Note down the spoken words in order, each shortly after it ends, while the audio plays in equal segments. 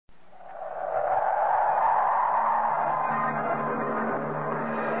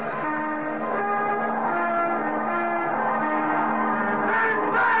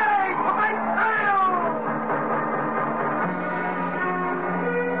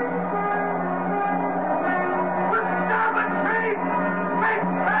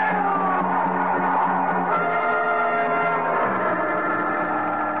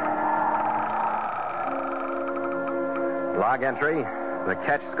log entry, the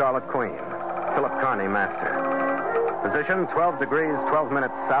Ketch Scarlet Queen. Philip Carney, master. Position, 12 degrees, 12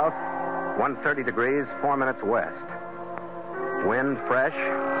 minutes south, 130 degrees, 4 minutes west. Wind fresh,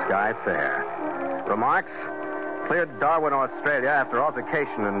 sky fair. Remarks, cleared Darwin, Australia after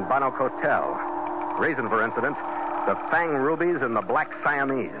altercation in Bannock Hotel. Reason for incident, the Fang rubies and the Black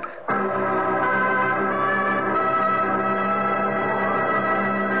Siamese.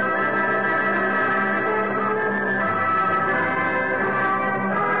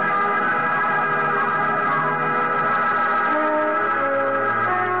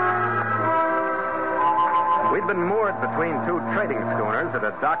 We'd been moored between two trading schooners at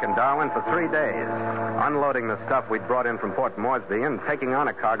a dock in Darwin for 3 days, unloading the stuff we'd brought in from Port Moresby and taking on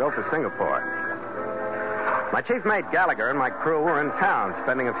a cargo for Singapore. My chief mate Gallagher and my crew were in town,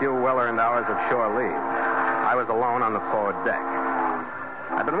 spending a few well-earned hours of shore leave. I was alone on the forward deck.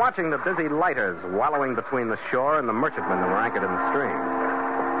 I'd been watching the busy lighters wallowing between the shore and the merchantmen that were anchored in the stream.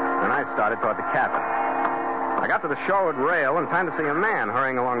 Then I started toward the cabin. I got to the shoreward rail in time to see a man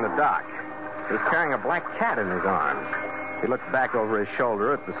hurrying along the dock. He was carrying a black cat in his arms. He looked back over his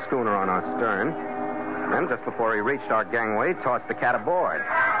shoulder at the schooner on our stern. Then, just before he reached our gangway, tossed the cat aboard.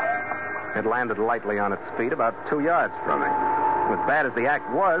 It landed lightly on its feet about 2 yards from me. As bad as the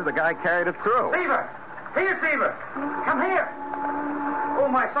act was, the guy carried it through. Seaver! Here, Seaver! Come here! Oh,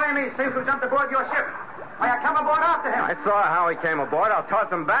 my Siamese seems to have jumped aboard your ship. May I come aboard after him? I saw how he came aboard. I'll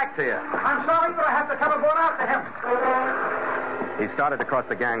toss him back to you. I'm sorry, but I have to come aboard after him. He started across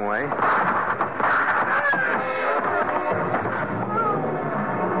the gangway.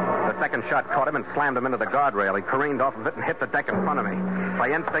 The second shot caught him and slammed him into the guardrail. He careened off of it and hit the deck in front of me.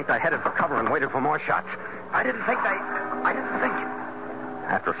 By instinct, I headed for cover and waited for more shots. I didn't think.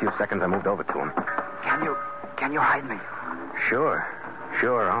 After a few seconds, I moved over to him. Can you hide me? Sure,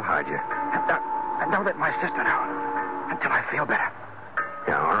 I'll hide you. And don't let my sister know until I feel better.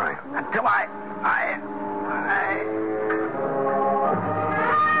 Yeah, all right. Until I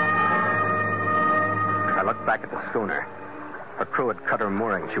looked back at the schooner. Her crew had cut her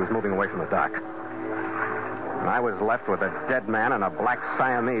mooring. She was moving away from the dock. And I was left with a dead man and a black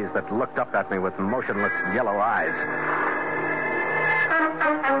Siamese that looked up at me with motionless yellow eyes.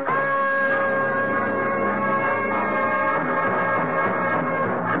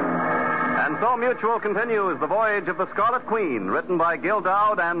 And so Mutual continues The Voyage of the Scarlet Queen, written by Gil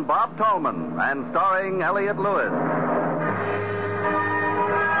Dowd and Bob Tolman, and starring Elliott Lewis.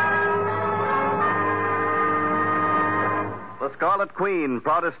 The Scarlet Queen,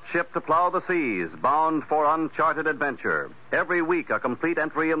 proudest ship to plow the seas, bound for uncharted adventure. Every week a complete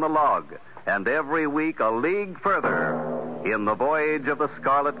entry in the log, and every week a league further in The Voyage of the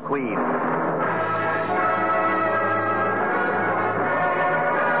Scarlet Queen.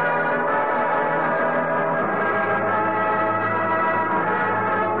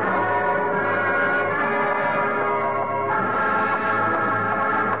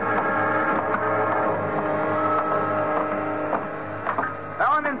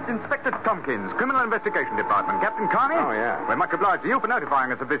 Inspector Tompkins, Criminal Investigation Department. Captain Carney? Oh, yeah. We're much obliged to you for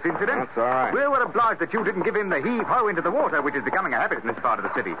notifying us of this incident. That's all right. We were obliged that you didn't give him the heave-ho into the water, which is becoming a habit in this part of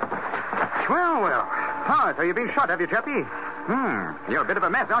the city. Well. Ah, so you've been shot, have you, Chappie? You're a bit of a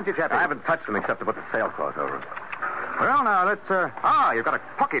mess, aren't you, Chappie? I haven't touched him except to put the sailcloth over him. Well, now, let's, you've got a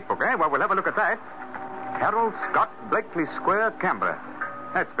pocketbook, eh? Well, we'll have a look at that. Harold Scott, Blakely Square, Canberra.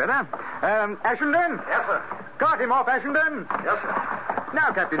 That's better. Ashenden? Yes, sir. Cart him off, Ashenden. Yes, sir.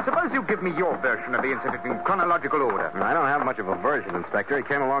 Now, Captain, suppose you give me your version of the incident in chronological order. I don't have much of a version, Inspector. He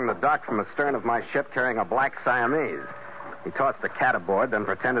came along the dock from the stern of my ship carrying a black Siamese. He tossed the cat aboard, then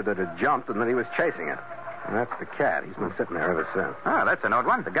pretended it had jumped, and that he was chasing it. And that's the cat. He's been sitting there ever since. Ah, that's an odd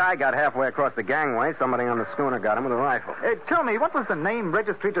one. The guy got halfway across the gangway. Somebody on the schooner got him with a rifle. Tell me, what was the name,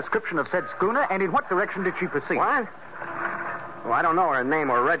 registry, description of said schooner, and in what direction did she proceed? What? Well, I don't know her name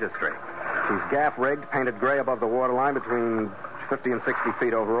or registry. She's gaff-rigged, painted gray above the waterline, between 50 and 60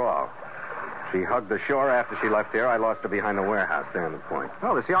 feet overall. She hugged the shore after she left here. I lost her behind the warehouse there in the point.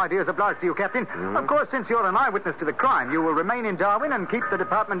 Well, the CID is obliged to you, Captain. Mm-hmm. Of course, since you're an eyewitness to the crime, you will remain in Darwin and keep the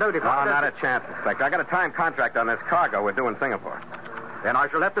department notified. No, not a chance, Inspector. I got a time contract on this cargo we're doing Singapore. Then I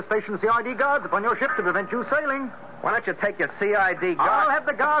shall have to station CID guards upon your ship to prevent you sailing. Why don't you take your CID guard? I'll have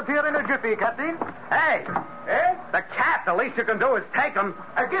the guards here in a jiffy, Captain. Hey! Eh? The cat! The least you can do is take him.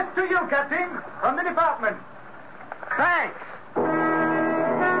 A gift to you, Captain, from the department. Thanks!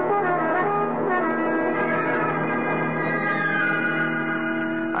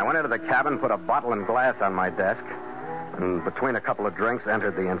 I went into the cabin, put a bottle and glass on my desk, and between a couple of drinks,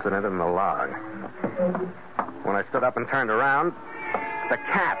 entered the incident in the log. When I stood up and turned around, The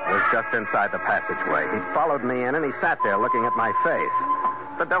cat was just inside the passageway. He followed me in, and he sat there looking at my face.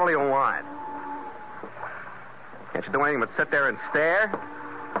 What the devil do you want? Can't you do anything but sit there and stare?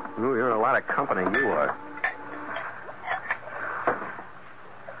 Ooh, you're a lot of company, you are.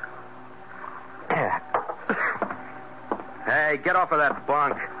 Hey, get off of that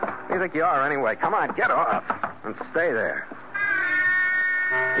bunk. Who do you think you are, anyway? Come on, get off. And stay there.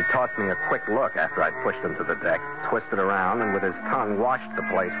 He tossed me a quick look after I'd pushed him to the deck, twisted around, and with his tongue washed the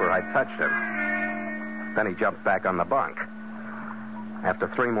place where I'd touched him. Then he jumped back on the bunk. After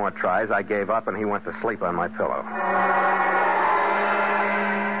 3 more tries, I gave up, and he went to sleep on my pillow.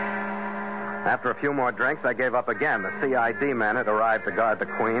 After a few more drinks, I gave up again. The CID men had arrived to guard the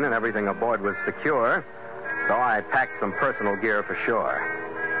Queen, and everything aboard was secure, so I packed some personal gear for shore.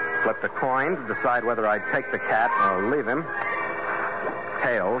 Flipped a coin to decide whether I'd take the cat or leave him.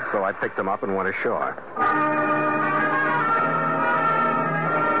 Tails, so I picked him up and went ashore.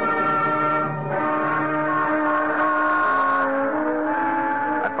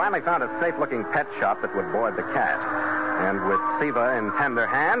 I finally found a safe-looking pet shop that would board the cat. And with Siva in tender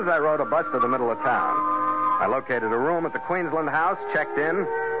hands, I rode a bus to the middle of town. I located a room at the Queensland House, checked in,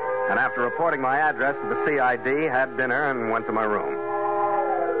 and after reporting my address to the CID, had dinner and went to my room.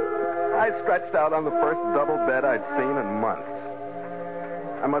 I stretched out on the first double bed I'd seen in months.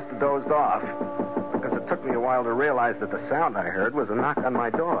 I must have dozed off, because it took me a while to realize that the sound I heard was a knock on my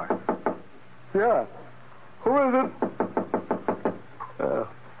door. Yeah. Who is it?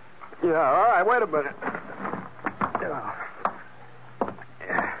 Yeah, all right, wait a minute.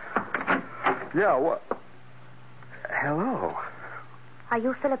 Yeah, what? Hello. Are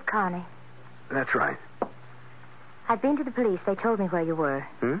you Philip Carney? That's right. I've been to the police. They told me where you were.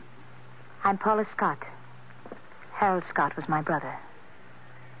 I'm Paula Scott. Harold Scott was my brother.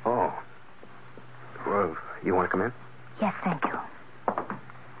 Oh. Well, you want to come in? Yes, thank you.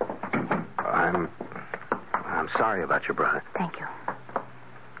 I'm sorry about your brother. Thank you.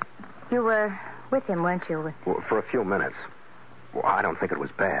 You were with him, weren't you? Well, for a few minutes. Well, I don't think it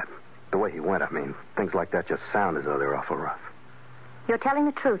was bad. The way he went, I mean, things like that just sound as though they're awful rough. You're telling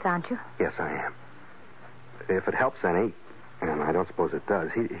the truth, aren't you? Yes, I am. If it helps any, and I don't suppose it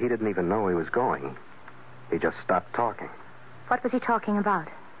does, he didn't even know he was going. He just stopped talking. What was he talking about?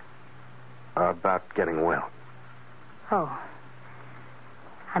 About getting well. Oh.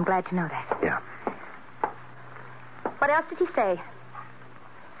 I'm glad to know that. Yeah. What else did he say?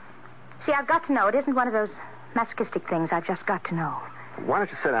 See, I've got to know. It isn't one of those masochistic things. I've just got to know. Why don't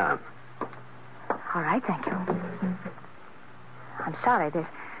you sit down? All right, thank you. I'm sorry. There's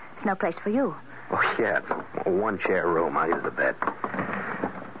no place for you. Oh, yeah, it's a one-chair room. I'll use the bed.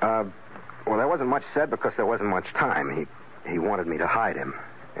 Well, there wasn't much said because there wasn't much time. He wanted me to hide him,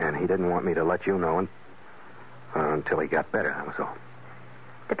 and he didn't want me to let you know until he got better, that was all.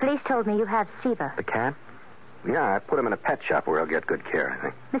 The police told me you have Siva. The cat? Yeah, I put him in a pet shop where he'll get good care, I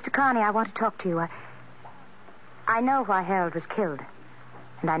think. Mr. Carney, I want to talk to you. I know why Harold was killed,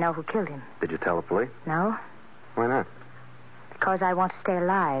 and I know who killed him. Did you tell the police? No. Why not? Because I want to stay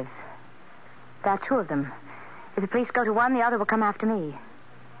alive. There are 2 of them. If the police go to one, the other will come after me.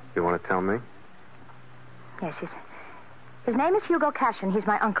 You want to tell me? Yes, his name is Hugo Cashin. He's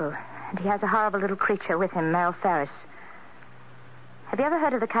my uncle, and he has a horrible little creature with him, Merrill Ferris. Have you ever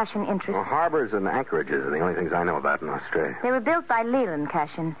heard of the Cashin interest? Well, harbors and anchorages are the only things I know about in Australia. They were built by Leland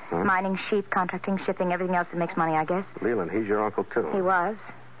Cashin. Huh? Mining sheep, contracting, shipping, everything else that makes money, I guess. Leland, he's your uncle, too. He was.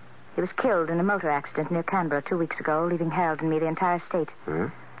 He was killed in a motor accident near Canberra 2 weeks ago, leaving Harold and me the entire estate.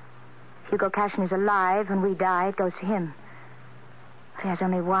 Hugo Cashin is alive. When we die, it goes to him. But he has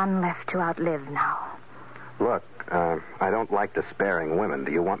only one left to outlive now. Look, I don't like despairing women.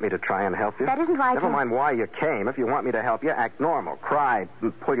 Do you want me to try and help you? That isn't why I Never mind why you came. If you want me to help you, act normal. Cry,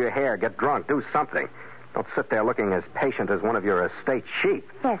 pull your hair, get drunk, do something. Don't sit there looking as patient as one of your estate sheep.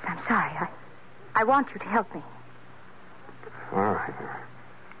 Yes, I'm sorry. I want you to help me. All right.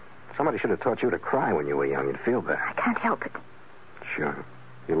 Somebody should have taught you to cry when you were young. You'd feel better. I can't help it. Sure.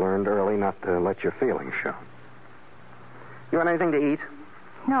 You learned early not to let your feelings show. You want anything to eat?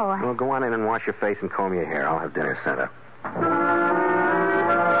 No, Well, go on in and wash your face and comb your hair. I'll have dinner sent up.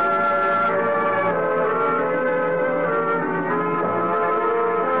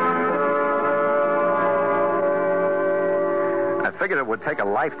 I figured it would take a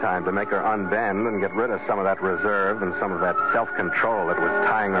lifetime to make her unbend and get rid of some of that reserve and some of that self-control that was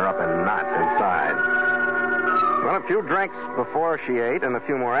tying her up in knots inside. Well, a few drinks before she ate and a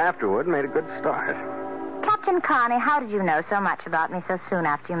few more afterward made a good start. Captain Carney, how did you know so much about me so soon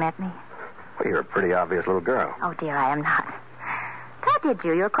after you met me? Well, you're a pretty obvious little girl. Oh, dear, I am not. How did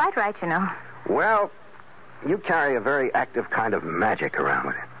you? You're quite right, you know. Well, You carry a very active kind of magic around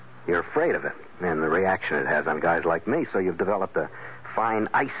with you. You're afraid of it and the reaction it has on guys like me, so you've developed a fine,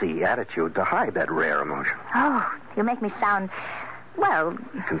 icy attitude to hide that rare emotion. Oh, you make me sound, well...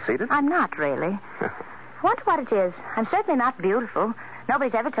 Conceited? I'm not, really. I wonder what it is. I'm certainly not beautiful.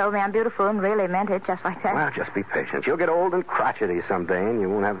 Nobody's ever told me I'm beautiful and really meant it just like that. Well, just be patient. You'll get old and crotchety someday, and you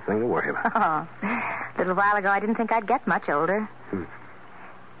won't have a thing to worry about. Oh, a little while ago, I didn't think I'd get much older.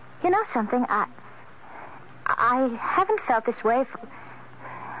 You know something? I haven't felt this way for...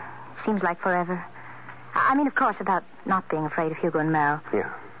 Seems like forever. I mean, of course, about not being afraid of Hugo and Mel.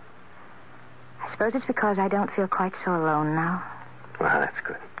 Yeah. I suppose it's because I don't feel quite so alone now. Well, that's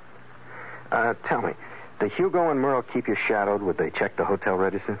good. Tell me, do Hugo and Merle keep you shadowed? Would they check the hotel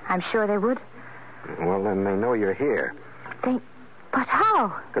register? I'm sure they would. Well, then they know you're here. But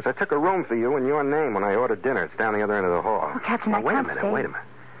how? Because I took a room for you in your name when I ordered dinner. It's down the other end of the hall. Oh, Captain, I wait can't a minute, stay. wait a minute.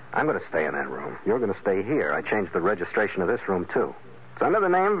 I'm going to stay in that room. You're going to stay here. I changed the registration of this room, too. It's under the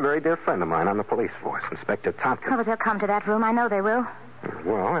name of a very dear friend of mine on the police force, Inspector Tompkins. Oh, but they'll come to that room. I know they will.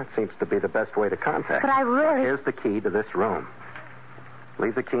 Well, that seems to be the best way to contact But them. I really... Here's the key to this room.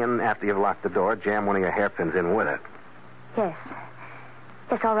 Leave the key in after you've locked the door. Jam one of your hairpins in with it. Yes.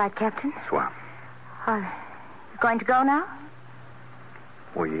 Yes, all right, Captain. Swell. You going to go now?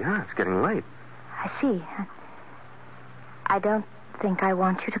 Well, yeah, it's getting late. I see. I don't think I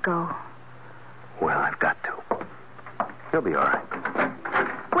want you to go. Well, I've got to. You'll be all right.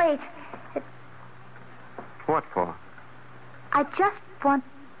 Wait. What for? I just want...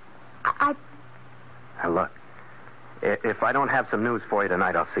 Now, look. If I don't have some news for you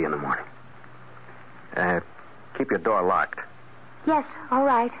tonight, I'll see you in the morning. Keep your door locked. Yes, all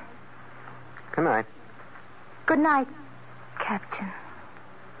right. Good night. Good night, Captain.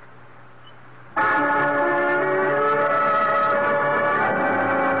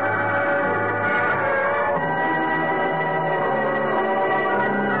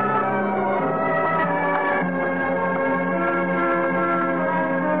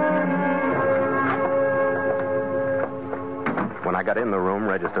 When I got in the room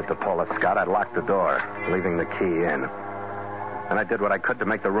registered to Paula Scott, I locked the door, leaving the key in. And I did what I could to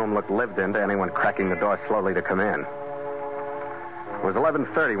make the room look lived in to anyone cracking the door slowly to come in. It was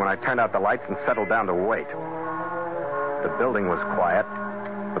 11:30 when I turned out the lights and settled down to wait. The building was quiet,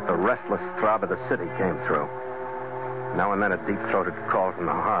 but the restless throb of the city came through. Now and then a deep-throated call from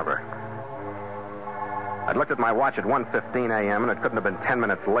the harbor. I'd looked at my watch at 1:15 a.m., and it couldn't have been 10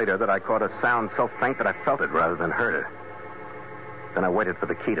 minutes later that I caught a sound so faint that I felt it rather than heard it. Then I waited for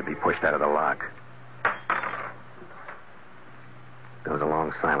the key to be pushed out of the lock. There was a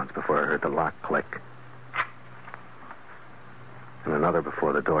long silence before I heard the lock click. And another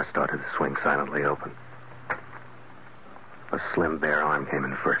before the door started to swing silently open. A slim, bare arm came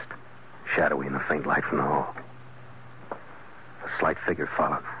in first, shadowy in the faint light from the hall. A slight figure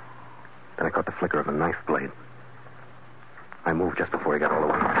followed. Then I caught the flicker of a knife blade. I moved just before he got all the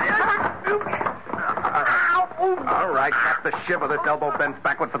way. All right, tap the shiver. This elbow bends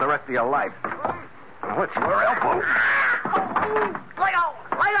backward for the rest of your life. What's your elbow? Lay out!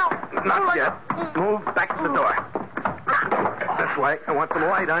 Not yet. Move back to the door. This way. I want some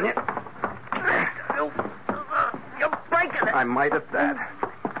light on you. You're breaking it. I might at that.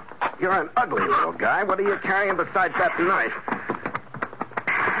 You're an ugly little guy. What are you carrying besides that knife?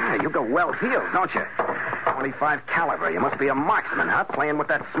 You go well heeled, don't you? 25 caliber. You must be a marksman, huh? Playing with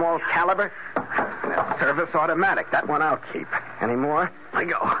that small caliber? That service automatic. That one I'll keep. Any more? I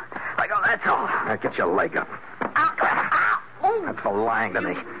go. That's all. Now get your leg up. That's for lying to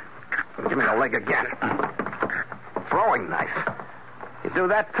me. Give me the leg again. Throwing knife. You do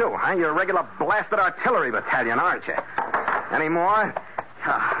that too, huh? You're a regular blasted artillery battalion, aren't you? Any more?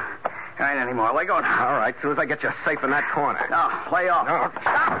 There ain't any more. Let go now. All right, as soon as I get you safe in that corner. No, lay off. No.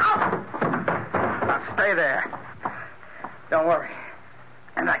 Now, stay there. Don't worry.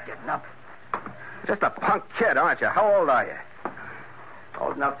 I'm not getting up. Just a punk kid, aren't you? How old are you?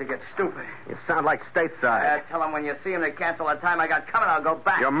 Old enough to get stupid. You sound like stateside. Tell them when you see him to cancel the time I got coming, I'll go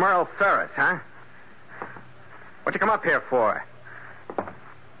back. You're Merle Ferris, huh? What'd you come up here for?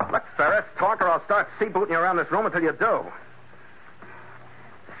 Look, Ferris, talk or I'll start sea-booting you around this room until you do.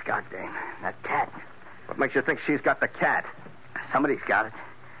 This goddamn, that cat. What makes you think she's got the cat? Somebody's got it.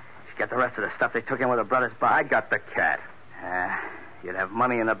 She's got the rest of the stuff they took in with her brother's body. I got the cat. You'd have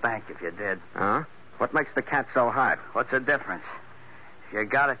money in the bank if you did. Huh? What makes the cat so hot? What's the difference? If you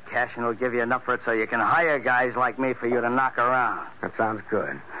got it, Cashin will give you enough for it so you can hire guys like me for you to knock around. That sounds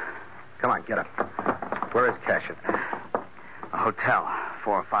good. Come on, get up. Where is Cashin? A hotel,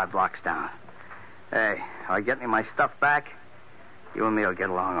 4 or 5 blocks down. Hey, are I getting my stuff back? You and me will get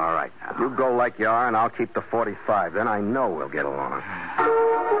along all right now. You go like you are, and I'll keep the 45. Then I know we'll get along.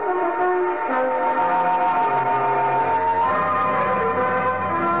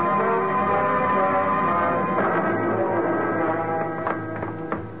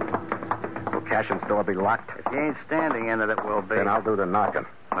 Will Cashin's door be locked? If you ain't standing in it, it will be. Then I'll do the knocking.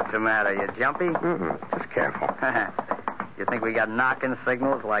 What's the matter? You jumpy? Just careful. You think we got knocking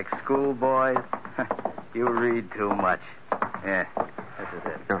signals like schoolboys? You read too much. Yeah, this is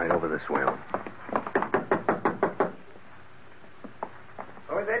it. All right, over this way.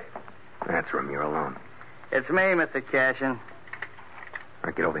 Who is it? That's room. You're alone. It's me, Mr. Cashin. All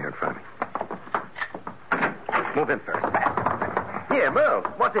right, get over here in front of me. Move in first. Here, move.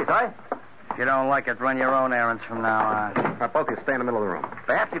 What's this, eh? If you don't like it, run your own errands from now on. Now, both of you stay in the middle of the room.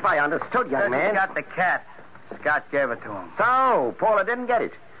 Perhaps if I understood, young Says man. he got the cat. Scott gave it to him. So, Paula didn't get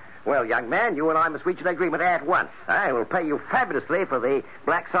it. Well, young man, you and I must reach an agreement at once. I will pay you fabulously for the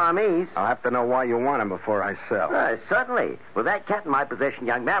Black Siamese. I'll have to know why you want him before I sell. Certainly. With that cat in my possession,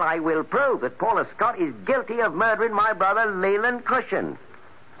 young man, I will prove that Paula Scott is guilty of murdering my brother, Leland Cushion.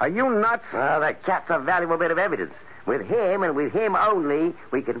 Are you nuts? That cat's a valuable bit of evidence. With him, and with him only,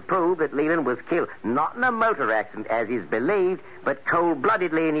 we can prove that Leland was killed, not in a motor accident, as is believed, but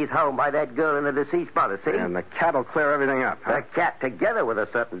cold-bloodedly in his home by that girl and the deceased brother, see? And the cat will clear everything up, huh? The cat, together with a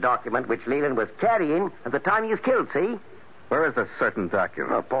certain document which Leland was carrying at the time he was killed, see? Where is the certain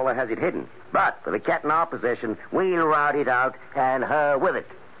document? Well, Paula has it hidden. But with the cat in our possession, we'll rout it out, and her with it.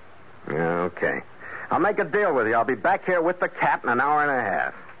 Yeah, okay. I'll make a deal with you. I'll be back here with the cat in an hour and a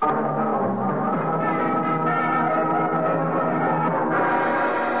half.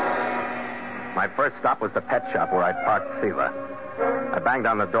 My first stop was the pet shop where I'd parked Siva. I banged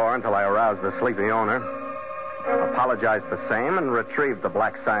on the door until I aroused the sleepy owner, apologized the same, and retrieved the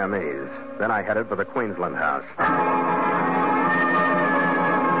Black Siamese. Then I headed for the Queensland house.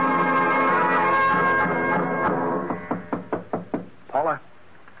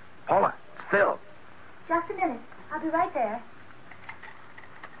 Paula, still. Just a minute. I'll be right there.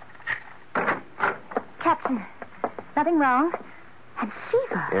 Captain, nothing wrong? And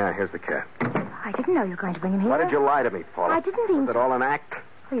Siva. Yeah, here's the cat. I didn't know you were going to bring him here. Why did you lie to me, Paula? I didn't mean Was it all an act?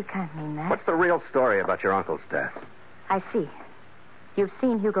 Oh, you can't mean that. What's the real story about your uncle's death? I see. You've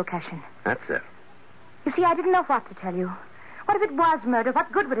seen Hugo Cashin. That's it. You see, I didn't know what to tell you. What if it was murder?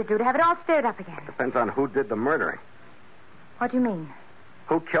 What good would it do to have it all stirred up again? Depends on who did the murdering. What do you mean?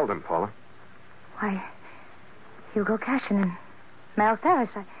 Who killed him, Paula? Why, Hugo Cashin and Mel Ferris.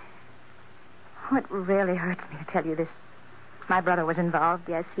 Oh, it really hurts me to tell you this. My brother was involved,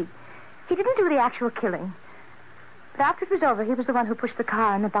 yes. He didn't do the actual killing. But after it was over, he was the one who pushed the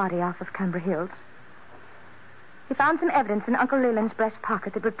car and the body off of Canberra Hills. He found some evidence in Uncle Leland's breast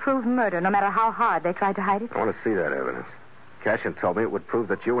pocket that would prove murder, no matter how hard they tried to hide it. I want to see that evidence. Cashin told me it would prove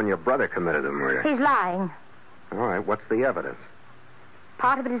that you and your brother committed the murder. He's lying. All right, what's the evidence?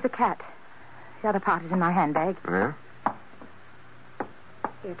 Part of it is the cat. The other part is in my handbag. Yeah?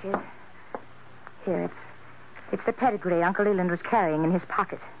 Here it is. Here, it's the pedigree Uncle Leland was carrying in his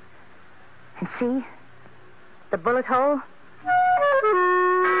pocket. And see? The bullet hole?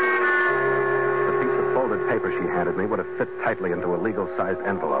 The piece of folded paper she handed me would have fit tightly into a legal-sized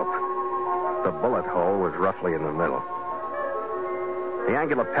envelope. The bullet hole was roughly in the middle. The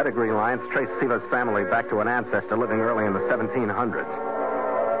angular pedigree lines trace Siva's family back to an ancestor living early in the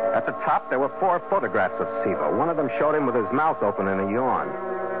 1700s. At the top, there were 4 photographs of Siva. One of them showed him with his mouth open in a yawn.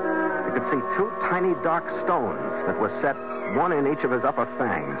 You could see 2 tiny dark stones that were set, one in each of his upper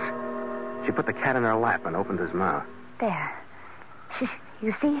fangs. She put the cat in her lap and opened his mouth. There.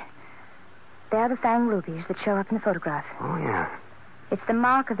 You see? There are the fang rubies that show up in the photograph. Oh, yeah. It's the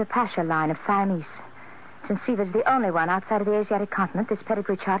mark of the Pasha line of Siamese. Since Siva's the only one outside of the Asiatic continent, this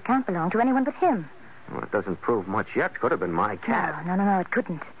pedigree chart can't belong to anyone but him. Well, it doesn't prove much yet. Could have been my cat. No, it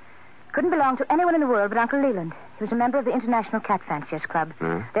couldn't. Couldn't belong to anyone in the world but Uncle Leland. He was a member of the International Cat Fanciers Club.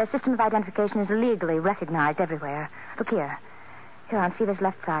 Their system of identification is legally recognized everywhere. Look here. Here on Siva's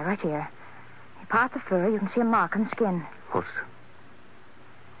left thigh, right here. You part the fur, you can see a mark on the skin. Oh,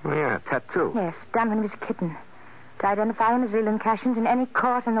 yeah, a tattoo. Yes, done when he was a kitten. To identify him as Leland Cashin in any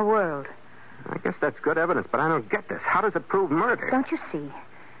court in the world. I guess that's good evidence, but I don't get this. How does it prove murder? Don't you see?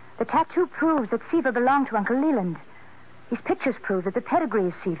 The tattoo proves that Siva belonged to Uncle Leland. These pictures prove that the pedigree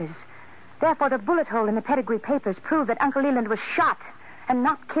is Siva's. Therefore, the bullet hole in the pedigree papers prove that Uncle Leland was shot and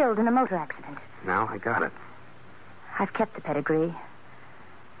not killed in a motor accident. Now I got it. I've kept the pedigree.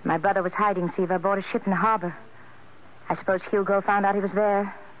 My brother was hiding Siva aboard a ship in the harbor. I suppose Hugo found out he was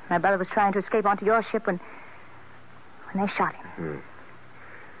there. My brother was trying to escape onto your ship when they shot him.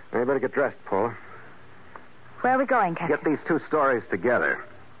 Now you better get dressed, Paula. Where are we going, Captain? Get these two stories together.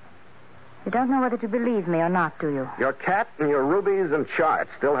 You don't know whether to believe me or not, do you? Your cat and your rubies and charts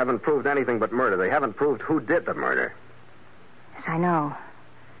still haven't proved anything but murder. They haven't proved who did the murder. Yes, I know.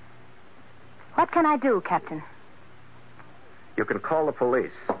 What can I do, Captain? You can call the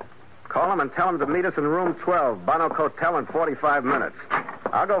police. Call them and tell them to meet us in room 12, Bonnock Hotel, in 45 minutes.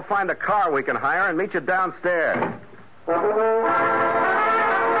 I'll go find a car we can hire and meet you downstairs.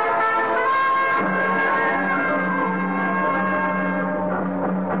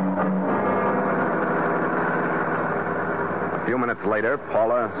 A few minutes later,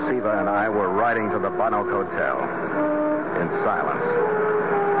 Paula, Siva, and I were riding to the Bonnock Hotel in silence.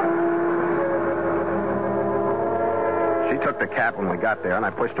 She took the cat when we got there, and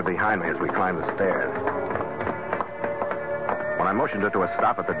I pushed her behind me as we climbed the stairs. When I motioned her to a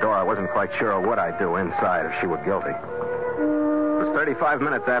stop at the door, I wasn't quite sure what I'd do inside if she were guilty. It was 35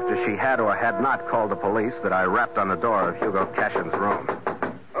 minutes after she had or had not called the police that I rapped on the door of Hugo Cashin's room.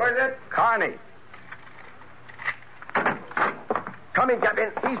 Who is it? Carney! Come in,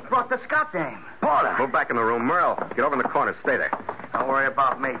 Captain. He's brought the Scott dame. Paula. Move back in the room. Merle, get over in the corner. Stay there. Don't worry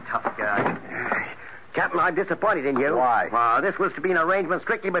about me, tough guy. Captain, I'm disappointed in you. Why? Well, this was to be an arrangement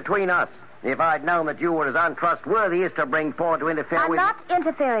strictly between us. If I'd known that you were as untrustworthy as to bring Paul to interfere I'm with... not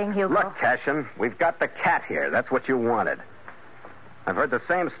interfering, Hugo. Look, Cashin, we've got the cat here. That's what you wanted. I've heard the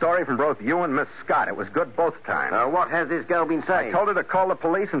same story from both you and Miss Scott. It was good both times. What has this girl been saying? I told her to call the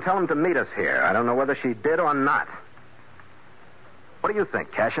police and tell them to meet us here. I don't know whether she did or not. What do you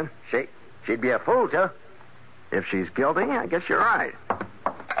think, Cashin? She'd be a fool to. If she's guilty, I guess you're right.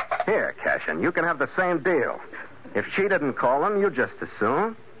 Here, Cashin, you can have the same deal. If she didn't call them, you'd just as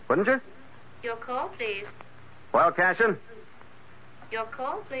soon, wouldn't you? Your call, please. Well, Cashin? Your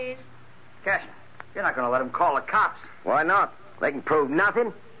call, please. Cashin, you're not going to let him call the cops. Why not? They can prove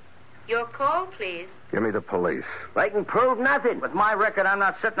nothing. Your call, please. Give me the police. They can prove nothing. With my record, I'm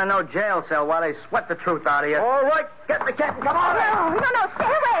not sitting in no jail cell while they sweat the truth out of you. All right, get the cat and come on. No, stay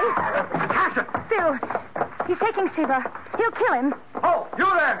away. Cashin! Phil, he's taking Siva. He'll kill him. Oh, you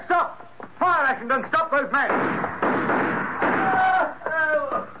there! Stop! Fire action done. Stop those men.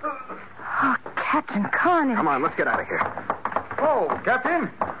 Oh, Captain Carney. Come on, let's get out of here. Oh, Captain.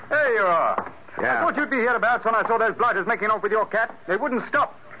 There you are. Yeah. I thought you'd be hereabouts when I saw those blighters making off with your cat. They wouldn't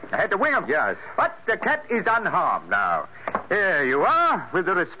stop. I had to wing them. Yes. But the cat is unharmed now. Here you are, with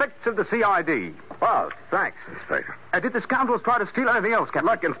the respects of the CID. Well, thanks, Inspector. Did the scoundrels try to steal anything else, Captain?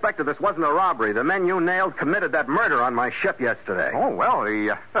 Look, Inspector, this wasn't a robbery. The men you nailed committed that murder on my ship yesterday. Oh, well,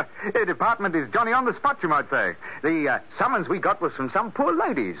 the department is Johnny on the spot, you might say. The summons we got was from some poor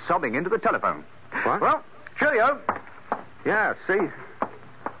lady sobbing into the telephone. What? Well, cheerio. Yeah, see?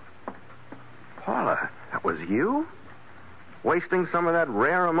 Paula, that was you? Wasting some of that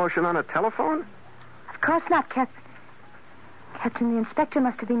rare emotion on a telephone? Of course not, Captain. Captain, the inspector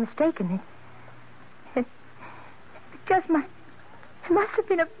must have been mistaken. It just must... It must have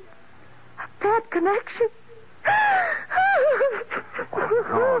been a bad connection.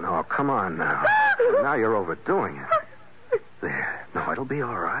 No, come on now. Now you're overdoing it. There. No, it'll be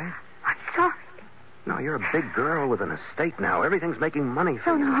all right. I'm sorry. No, you're a big girl with an estate now. Everything's making money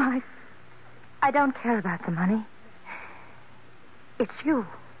for you. No, I don't care about the money. It's you.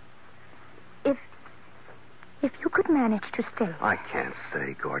 If you could manage to stay. I can't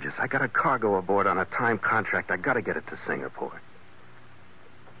stay, gorgeous. I got a cargo aboard on a time contract. I got to get it to Singapore.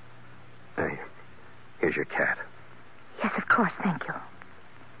 Hey, here's your cat. Yes, of course, thank you.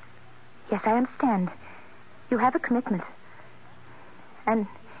 Yes, I understand. You have a commitment. And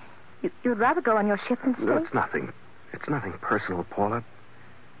you'd rather go on your ship than stay? No, it's nothing. It's nothing personal, Paula.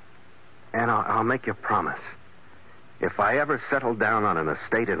 And I'll make you a promise. If I ever settle down on an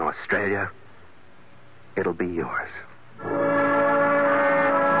estate in Australia, it'll be yours.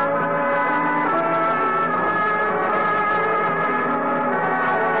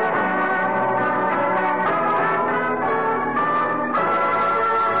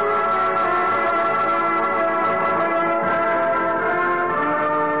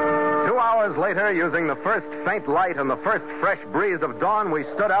 2 hours later, using the first faint light and the first fresh breeze of dawn, we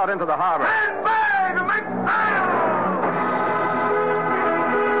stood out into the harbor.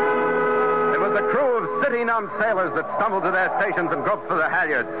 The crew of city-numb sailors that stumbled to their stations and groped for the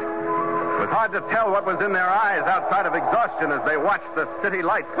halyards. It was hard to tell what was in their eyes outside of exhaustion as they watched the city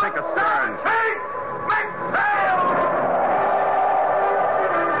lights sink astern.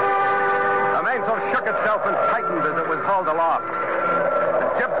 The mainsail shook itself and tightened as it was hauled aloft. The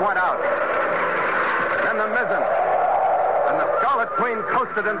jib went out. Then the mizzen. And the Scarlet Queen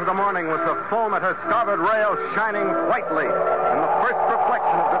coasted into the morning with the foam at her starboard rail shining whitely in the first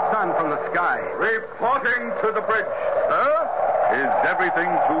reflection of the sun from the sky. Enterprise. Reporting to the bridge, sir. Is everything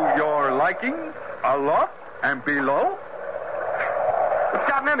to your liking? Aloft and below? What's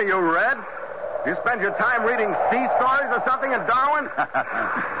gotten into you, Red? You spend your time reading sea stories or something in Darwin?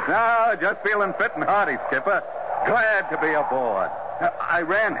 No, just feeling fit and hearty, Skipper. Glad to be aboard. I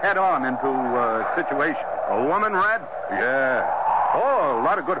ran head-on into a situation. A woman, Red? Yeah. Oh, a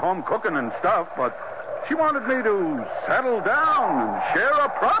lot of good home cooking and stuff, but she wanted me to settle down and share a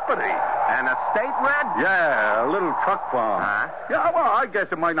property. An estate, Red? Yeah, a little truck farm. Huh? Yeah, well, I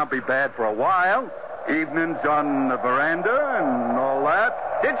guess it might not be bad for a while. Evenings on the veranda and all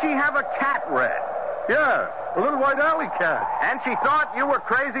that. Did she have a cat, Red? Yeah, a little white alley cat. And she thought you were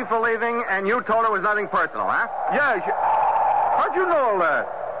crazy for leaving, and you told her it was nothing personal, huh? Yeah, how'd you know all that?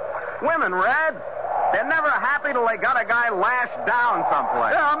 Women, Red. They're never happy till they got a guy lashed down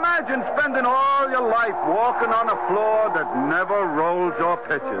someplace. Yeah, imagine spending all your life walking on a floor that never rolls or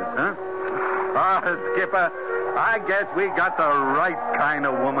pitches, huh? Skipper, I guess we got the right kind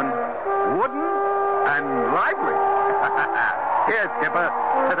of woman. Wooden and lively. Here, Skipper,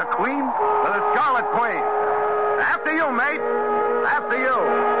 to the Queen. To the Scarlet Queen. After you, mate. After you.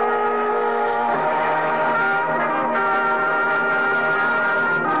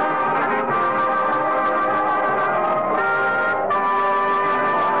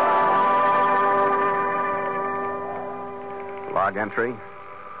 Log entry.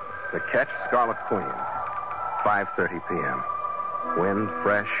 The Ketch Scarlet Queen. 5:30 p.m. Wind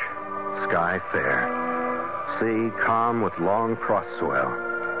fresh. Sky fair. Sea calm with long cross swell.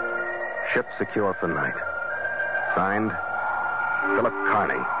 Ship secure for night. Signed, Philip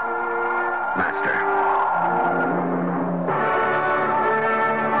Carney, Master.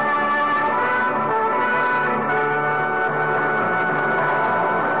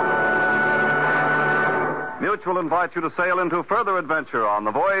 Mutual invites you to sail into further adventure on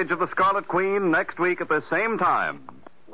the voyage of the Scarlet Queen next week at the same time.